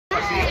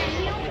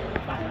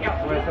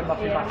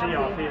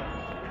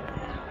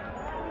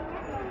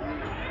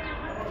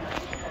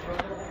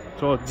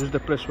So this is the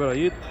place where I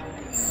eat.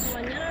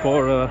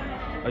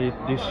 I eat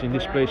this in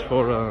this place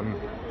for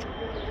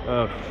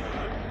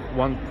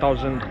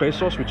 1,000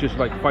 pesos, which is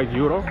like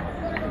 €5.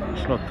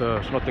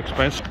 It's not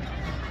expensive.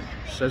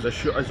 So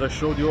as I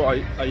showed you,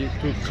 I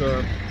took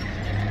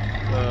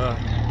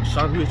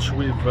sandwich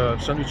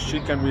with sandwich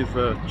chicken with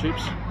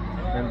chips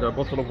and a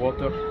bottle of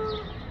water.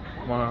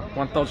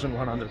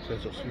 1,100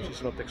 pesos, which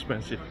is not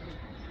expensive.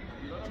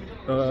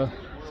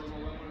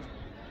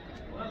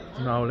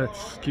 Now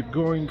let's keep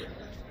going.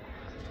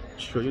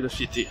 Show you the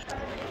city.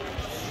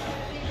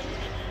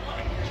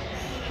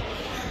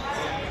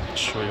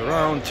 Show you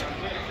around.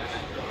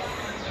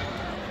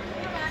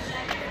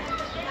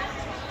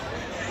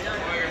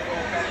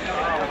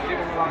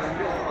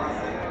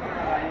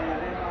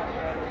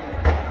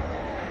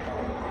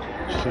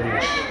 See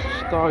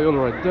style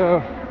right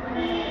there.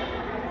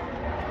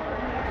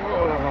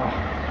 Oh.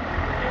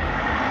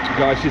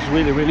 Guys, it's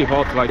really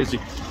hot, like this.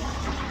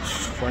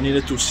 I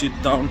needed to sit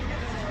down,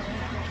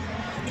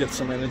 get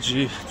some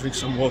energy, drink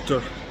some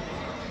water,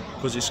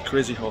 because it's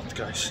crazy hot,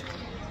 guys.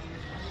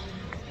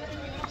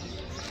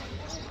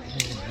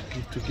 I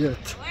need to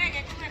get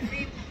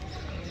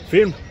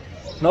film.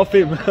 No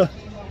film.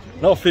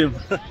 No film.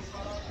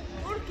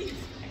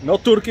 No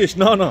Turkish,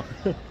 no.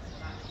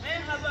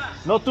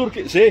 No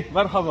Turkish, see,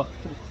 merhaba.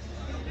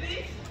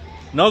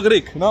 No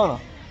Greek, no.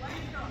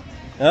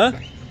 Huh?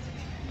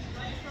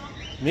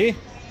 Me?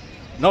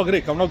 No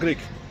Greek, I'm not Greek.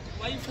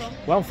 Where are you from?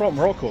 Well, I'm from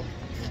Morocco.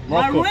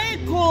 Morocco,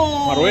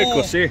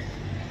 see.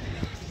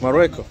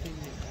 Morocco.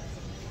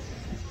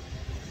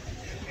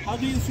 How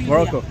do you feel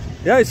Morocco. here?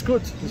 Yeah, it's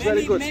good. It's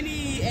very good.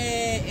 Many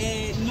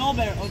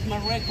novel of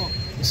Morocco.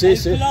 Sí.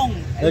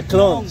 El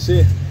clon,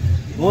 sí.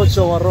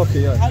 Mucho Morocco,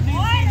 yeah. How do you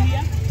feel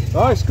here?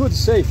 Oh, it's good, it's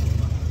safe.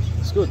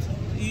 It's good.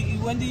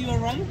 When did you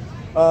arrive?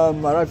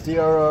 Arrived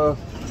here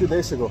 2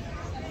 days ago.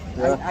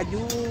 Yeah. Are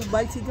you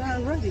bicycle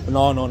already?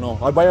 No.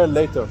 I buy it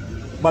later.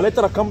 But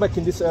later I come back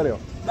in this area.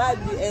 But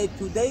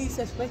today is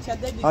a special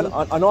day because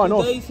I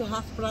know. today is a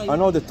half price. I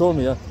know they told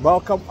me, yeah.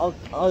 But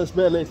I'll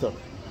buy it later.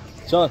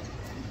 So,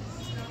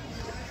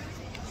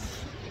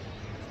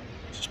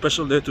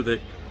 special day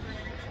today.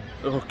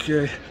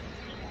 Okay.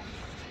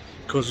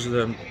 Because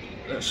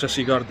it's a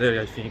cigar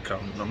day, I think.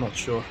 I'm not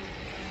sure.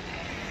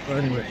 But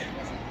anyway,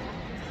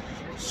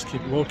 let's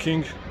keep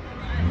walking.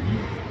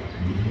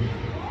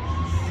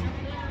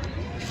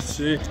 Let's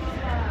see.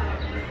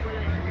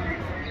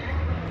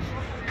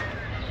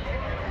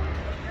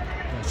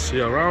 Let's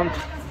see around.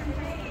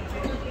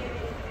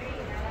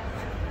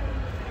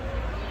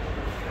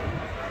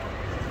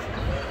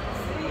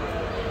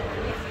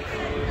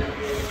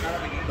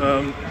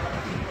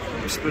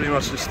 It's pretty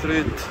much the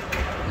street.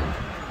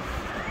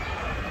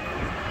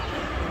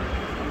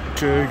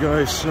 Okay,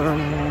 guys.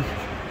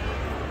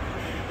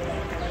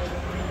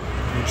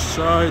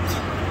 Inside.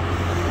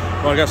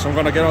 Well, I guess I'm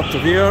gonna get out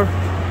of here.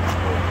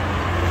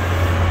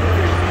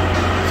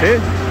 See?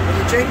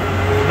 Change?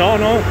 No,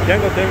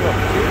 tengo.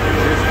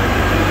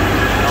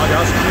 Now they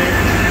asked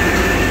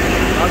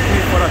me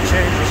for a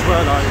change as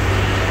well. I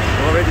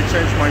already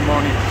changed my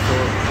money, so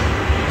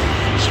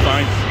it's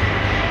fine.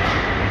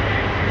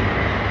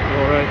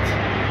 Alright.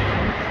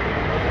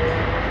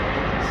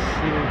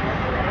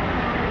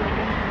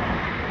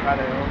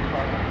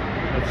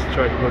 Let's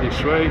try to go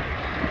this way.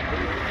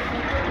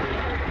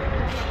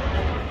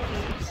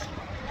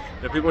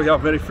 The people here are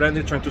very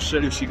friendly, trying to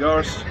sell you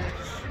cigars.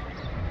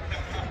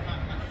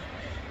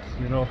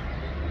 You know.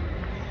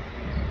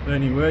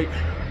 Anyway.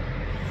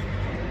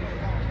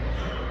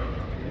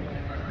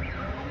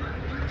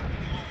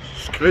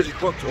 It's crazy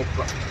hot. It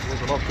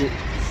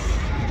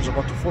was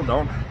about to fall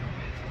down.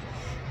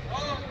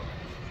 Oh.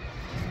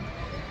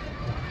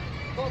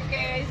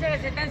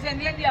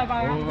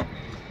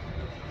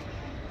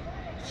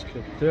 Let's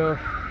get there.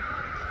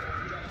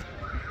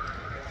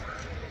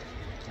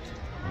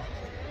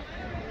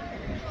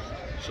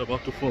 It's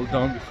about to fall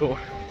down before.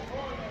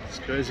 It's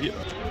crazy.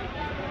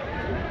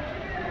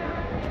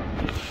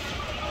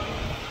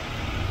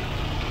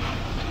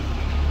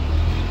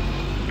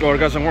 Alright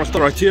guys, I'm gonna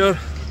start right here.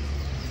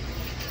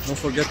 Don't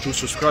forget to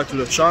subscribe to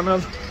the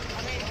channel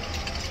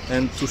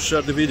and to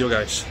share the video,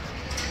 guys.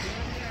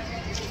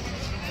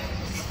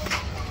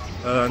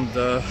 And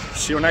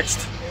see you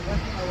next.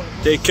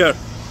 Take care.